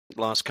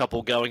Last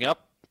couple going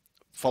up.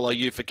 Follow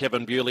You for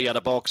Kevin Bewley out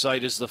of box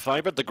 8 is the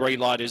favourite. The green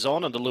light is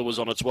on and the lure's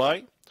on its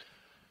way.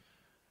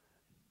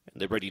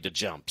 And they're ready to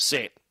jump.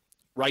 Set.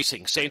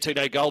 Racing.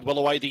 Santino Gold well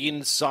away the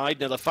inside.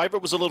 Now the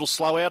favourite was a little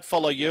slow out.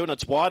 Follow You, and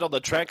it's wide on the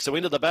track. So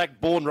into the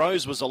back, Born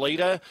Rose was a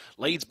leader.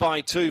 Leads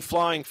by 2.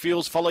 Flying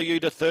Fuels. Follow You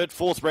to third.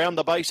 Fourth round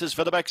the bases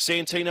for the back.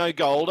 Santino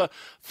Gold.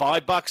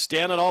 $5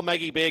 down, and old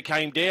Maggie Bear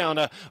came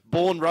down.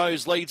 Born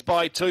Rose leads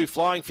by 2.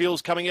 Flying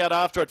Fuels coming out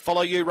after it.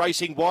 Follow You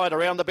racing wide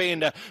around the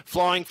bend.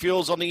 Flying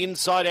Fuels on the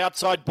inside.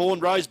 Outside Born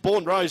Rose.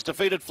 Born Rose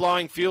defeated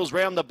Flying Fuels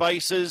round the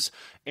bases.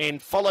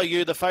 And Follow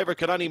You, the favourite,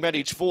 can only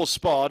manage 4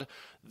 spot.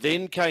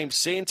 Then came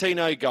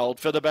Santino Gold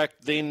for the back.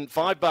 Then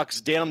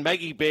 $5 down.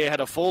 Maggie Bear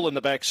had a fall in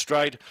the back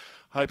straight.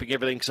 Hoping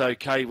everything's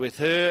okay with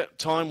her.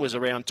 Time was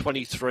around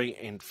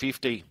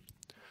 23:50.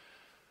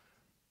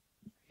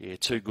 Yeah,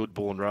 2 good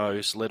Born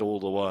Rose. Led all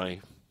the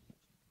way.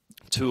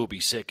 2 will be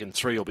second.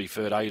 3 will be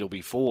third. 8 will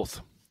be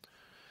fourth.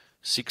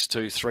 6,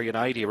 2, 3 and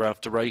 8 here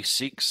after race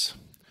 6.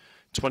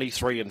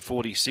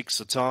 23:46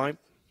 the time.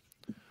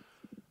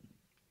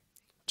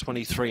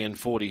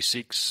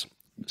 23:46.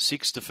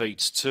 6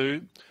 defeats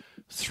 2.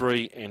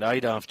 3 and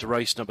 8 after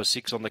race number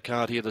 6 on the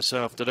card here this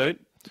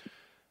afternoon.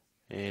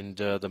 And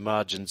the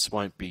margins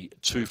won't be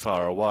too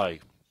far away.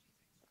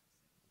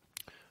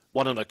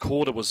 1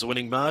 1/4 was the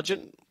winning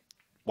margin.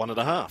 1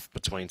 1/2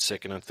 between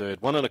second and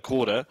third. 1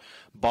 1/4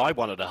 by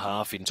 1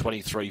 1/2 in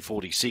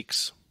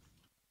 23:46.